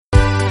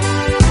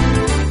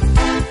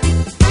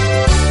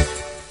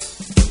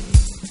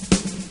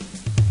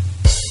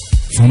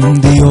From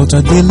the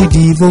altar daily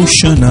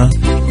devotional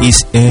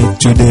is here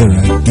there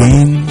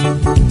again.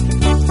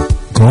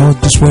 God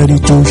is ready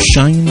to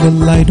shine the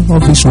light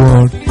of His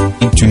word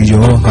into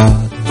your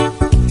heart.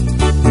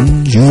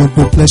 You'll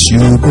be blessed,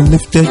 you'll be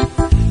lifted,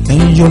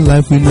 and your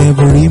life will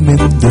never remain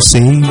the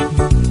same.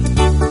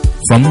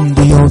 From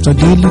the altar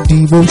daily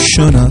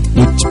devotional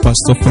with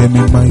Pastor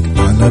Femi Mike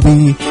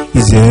Alabi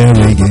is here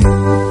again.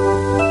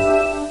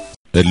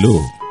 Hello,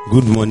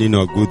 good morning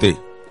or good day.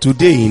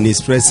 Today in His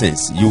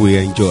presence you will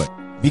enjoy.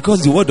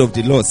 Because the word of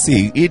the Lord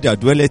says, He that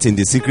dwelleth in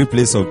the secret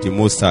place of the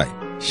Most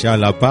High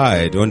shall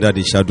abide under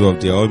the shadow of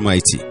the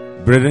Almighty.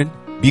 Brethren,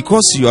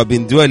 because you have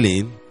been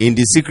dwelling in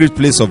the secret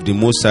place of the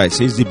Most High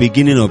since the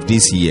beginning of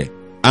this year,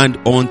 and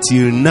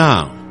until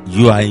now,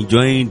 you are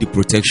enjoying the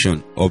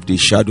protection of the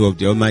shadow of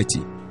the Almighty.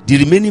 The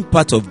remaining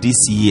part of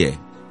this year,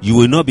 you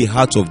will not be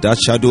out of that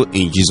shadow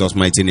in Jesus'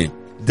 mighty name.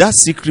 That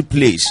secret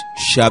place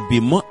shall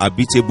be more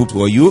habitable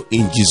for you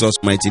in Jesus'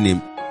 mighty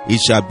name. It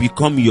shall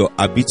become your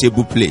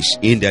habitable place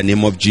in the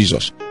name of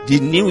Jesus. The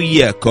new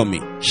year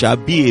coming shall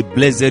be a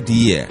blessed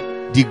year.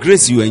 The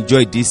grace you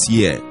enjoyed this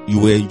year, you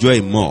will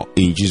enjoy more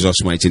in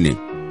Jesus' mighty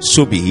name.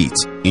 So be it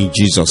in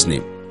Jesus'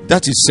 name.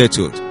 That is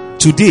settled.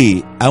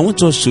 Today, I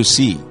want us to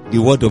see the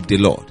word of the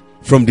Lord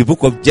from the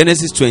book of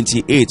Genesis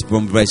 28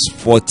 from verse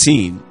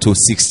 14 to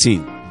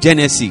 16.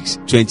 Genesis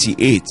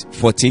 28,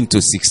 14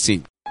 to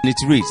 16. And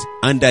it reads,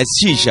 And thy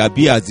seed shall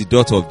be as the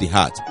dot of the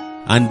heart,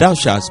 and thou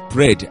shalt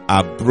spread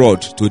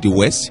abroad to the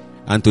west,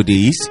 and to the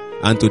east,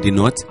 and to the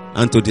north,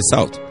 and to the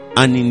south.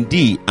 And in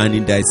thee and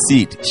in thy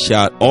seed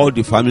shall all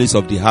the families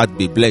of the earth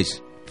be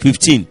blessed.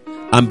 15.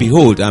 And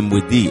behold, I am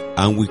with thee,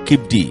 and will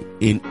keep thee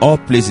in all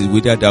places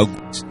whither thou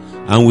goest,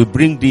 and will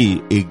bring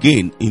thee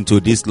again into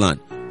this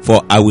land.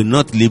 For I will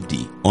not leave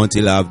thee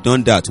until I have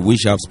done that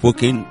which I have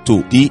spoken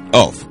to thee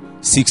of.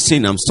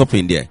 16. I'm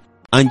stopping there.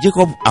 And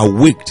Jacob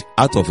awaked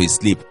out of his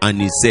sleep,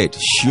 and he said,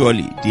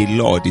 Surely the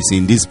Lord is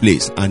in this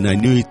place, and I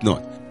knew it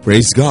not.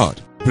 Praise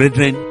God.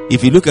 Brethren,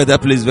 if you look at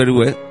that place very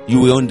well, you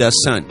will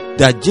understand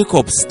that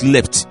Jacob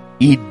slept.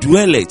 He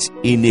dwelled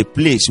in a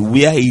place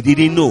where he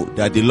didn't know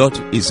that the Lord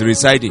is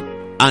residing.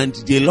 And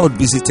the Lord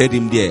visited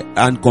him there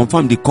and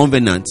confirmed the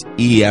covenant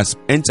he has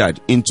entered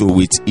into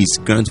with his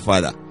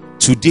grandfather.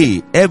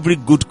 Today, every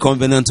good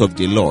covenant of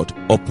the Lord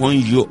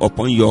upon you,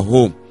 upon your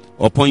home,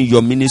 upon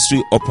your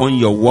ministry, upon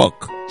your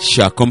work,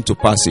 shall come to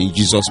pass in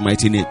Jesus'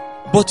 mighty name.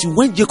 But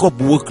when Jacob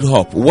woke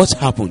up, what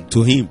happened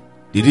to him?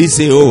 Did he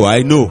say, Oh,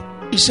 I know?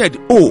 He said,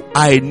 Oh,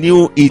 I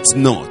knew it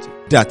not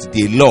that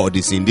the Lord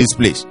is in this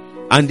place.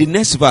 And the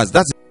next verse,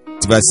 that's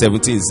verse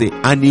 17, say,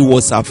 And he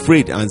was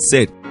afraid and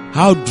said,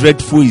 How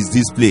dreadful is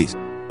this place?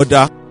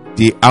 Order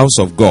the house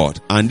of God,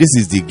 and this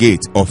is the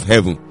gate of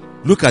heaven.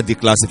 Look at the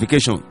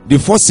classification. The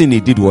first thing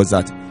he did was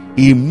that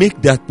he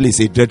made that place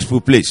a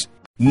dreadful place,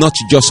 not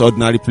just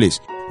ordinary place.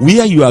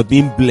 Where you have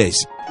been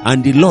blessed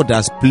and the Lord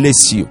has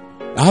placed you,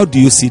 how do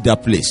you see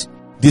that place?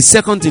 The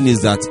second thing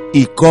is that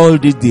he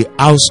called it the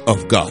house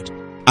of God.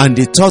 And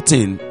the third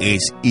thing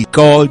is he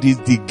called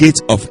it the gate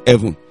of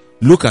heaven.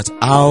 Look at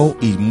how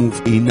he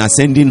moved in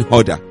ascending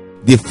order.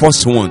 The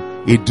first one,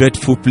 a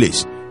dreadful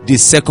place. The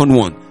second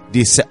one,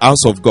 the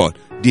house of God.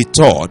 The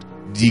third,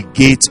 the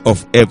gate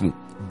of heaven.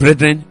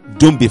 Brethren,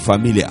 don't be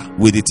familiar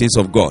with the things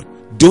of God.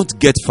 Don't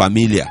get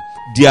familiar.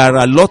 There are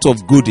a lot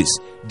of goodies.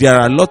 There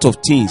are a lot of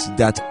things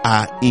that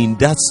are in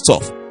that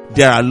stuff.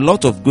 There are a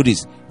lot of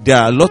goodies. There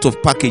are a lot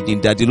of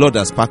packaging that the Lord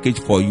has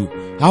packaged for you.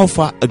 How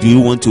far do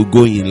you want to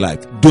go in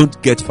life? Don't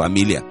get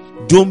familiar.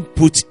 Don't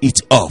put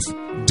it off.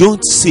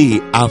 Don't say,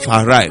 I've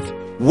arrived.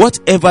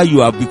 Whatever you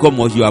have become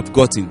or you have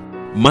gotten,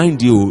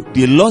 mind you,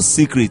 the Lord's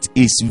secret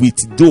is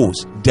with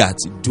those that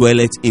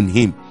dwelleth in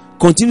Him.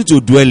 Continue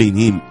to dwell in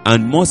Him,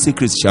 and more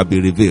secrets shall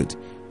be revealed.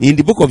 In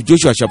the book of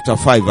Joshua chapter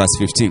 5 verse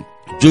 15,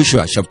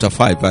 Joshua chapter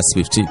 5 verse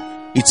 15,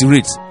 it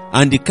reads,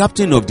 And the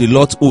captain of the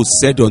Lord's host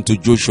said unto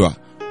Joshua,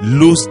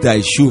 Loose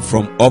thy shoe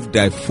from off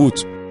thy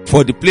foot,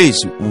 for the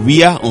place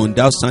whereon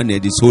thou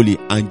standest is holy.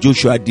 And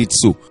Joshua did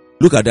so.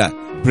 Look at that.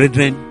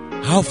 Brethren,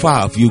 how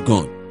far have you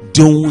gone?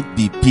 Don't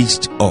be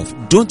pissed off.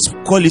 Don't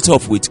call it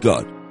off with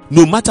God.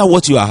 No matter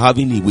what you are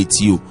having with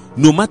you,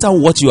 no matter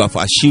what you have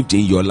achieved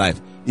in your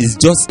life, it's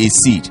just a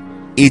seed,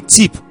 a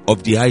tip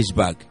of the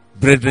iceberg.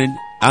 Brethren,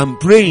 I'm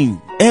praying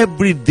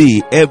every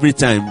day, every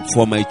time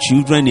for my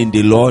children in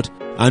the Lord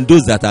and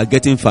those that are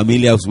getting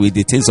familiar with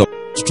the things of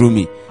through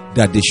me,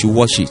 that they should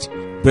watch it.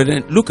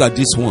 Brethren, look at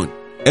this one.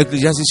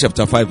 Ecclesiastes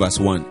chapter 5 verse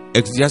 1.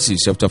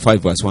 Ecclesiastes chapter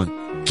 5 verse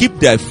 1. Keep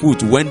thy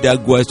foot when thou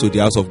goest to the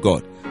house of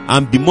God,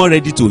 and be more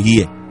ready to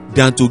hear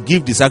than to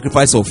give the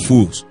sacrifice of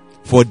fools,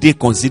 for they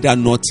consider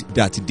not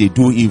that they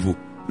do evil.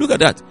 Look at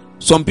that.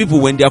 Some people,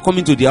 when they are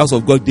coming to the house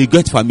of God, they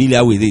get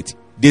familiar with it.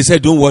 They say,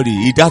 don't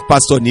worry, that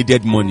pastor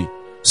needed money.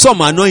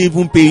 Some are not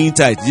even paying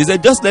tithes. They say,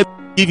 just let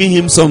me give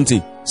him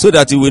something so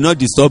that he will not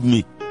disturb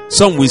me.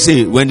 Some will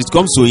say, when it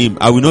comes to him,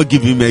 I will not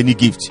give him any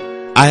gift.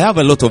 I have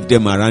a lot of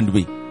them around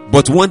me.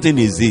 But one thing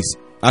is this,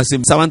 as a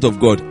servant of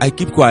God, I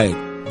keep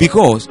quiet,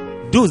 because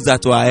those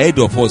that are ahead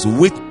of us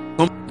wait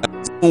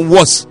something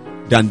worse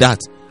than that,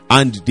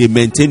 and they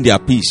maintain their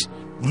peace.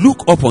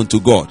 Look up unto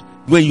God.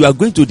 When you are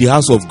going to the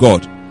house of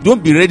God,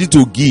 don't be ready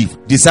to give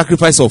the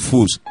sacrifice of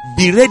fools.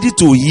 Be ready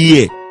to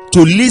hear,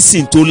 to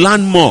listen, to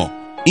learn more.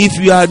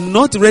 If you are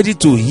not ready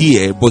to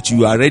hear, but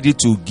you are ready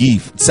to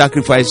give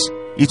sacrifice,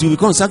 it will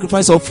become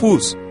sacrifice of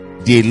fools.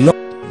 The Lord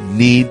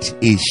need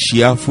a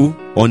cheerful,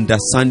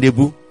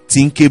 understandable,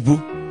 thinkable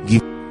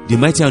gift. The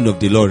mighty hand of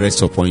the Lord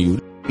rests upon you.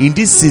 In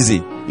this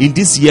season, in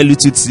this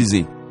yearlitude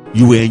season,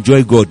 you will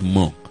enjoy God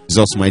more. In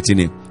Jesus' mighty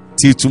name.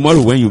 Till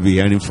tomorrow when you'll be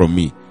hearing from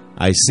me,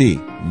 I say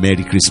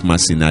Merry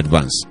Christmas in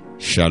advance.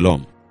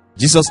 Shalom.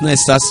 Jesus Night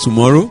starts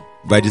tomorrow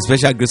by the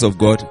special grace of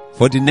God.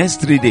 For the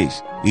next 3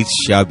 days, it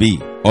shall be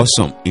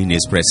awesome in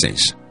His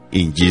presence.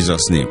 In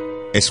Jesus' name.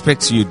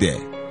 Expect you there.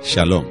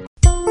 Shalom.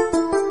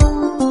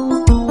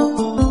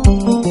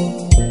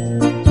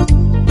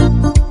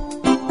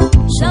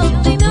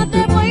 Something of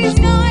the boy is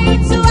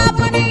going to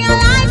happen in your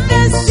life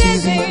this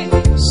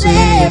season.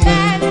 Say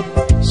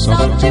amen.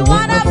 Something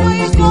wonderful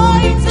is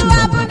going to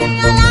happen in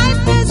your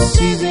life this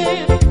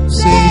season.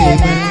 Say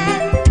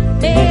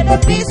amen. May the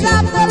peace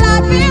of the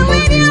Lord be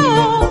with you.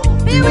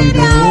 Be with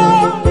your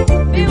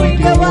home. Be with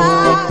your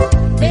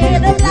work. May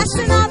the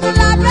blessing of the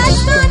Lord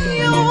rest on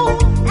you.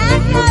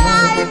 And your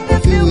life be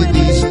filled with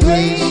His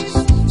grace.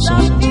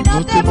 Something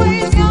notable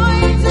is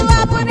going to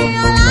happen in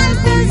your life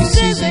this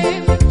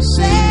season.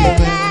 Say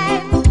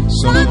amen.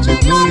 Something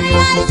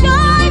glorious is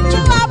going to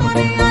happen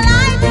in your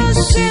life this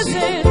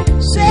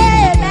season.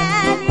 Say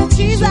amen in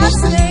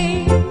Jesus'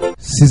 name.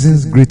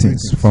 Season's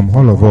greetings from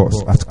all of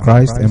us at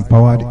Christ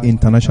Empowered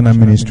International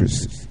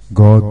Ministries.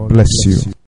 God bless you.